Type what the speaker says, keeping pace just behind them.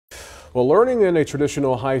Well, learning in a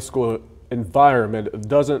traditional high school environment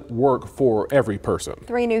doesn't work for every person.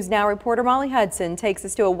 3 News Now reporter Molly Hudson takes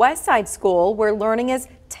us to a Westside school where learning is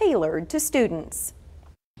tailored to students.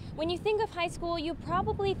 When you think of high school, you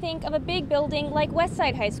probably think of a big building like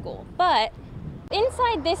Westside High School, but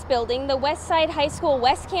inside this building, the Westside High School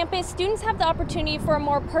West Campus, students have the opportunity for a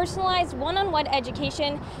more personalized one-on-one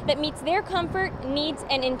education that meets their comfort, needs,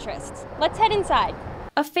 and interests. Let's head inside.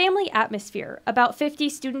 A family atmosphere. About 50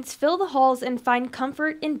 students fill the halls and find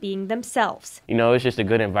comfort in being themselves. You know, it's just a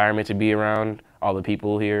good environment to be around, all the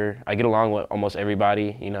people here. I get along with almost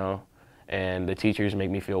everybody, you know, and the teachers make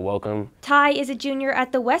me feel welcome. Ty is a junior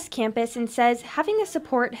at the West Campus and says having the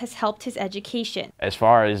support has helped his education. As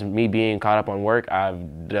far as me being caught up on work,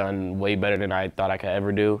 I've done way better than I thought I could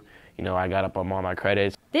ever do. You know, I got up on all my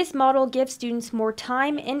credits. This model gives students more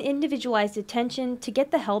time and individualized attention to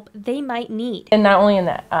get the help they might need. And not only in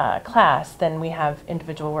that class, then we have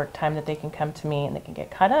individual work time that they can come to me and they can get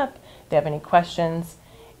caught up. If they have any questions,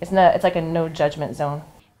 it's like a no judgment zone.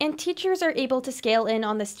 And teachers are able to scale in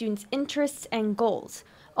on the students' interests and goals.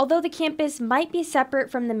 Although the campus might be separate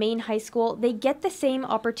from the main high school, they get the same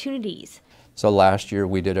opportunities. So last year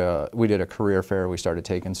we did a career fair. We started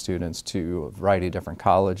taking students to a variety of different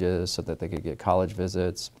colleges so that they could get college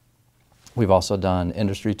visits. We've also done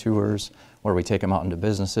industry tours where we take them out into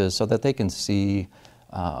businesses so that they can see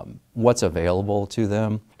what's available to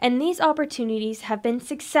them. And these opportunities have been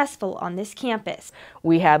successful on this campus.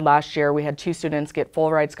 Last year, we had 2 students get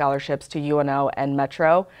full ride scholarships to UNO and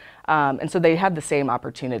Metro. And so they have the same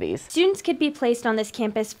opportunities. Students could be placed on this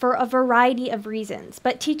campus for a variety of reasons,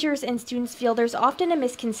 but teachers and students feel there's often a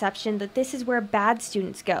misconception that this is where bad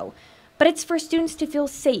students go. But it's for students to feel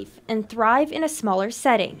safe and thrive in a smaller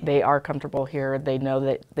setting. They are comfortable here. They know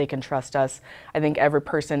that they can trust us. I think every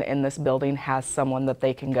person in this building has someone that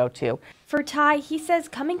they can go to. For Ty, he says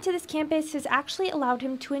coming to this campus has actually allowed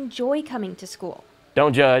him to enjoy coming to school.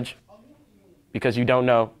 Don't judge, because you don't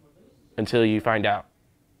know until you find out.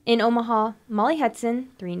 In Omaha, Molly Hudson,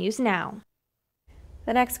 3 News Now.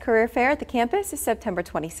 The next career fair at the campus is September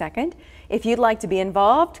 22nd. If you'd like to be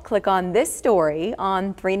involved, click on this story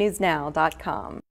on 3newsnow.com.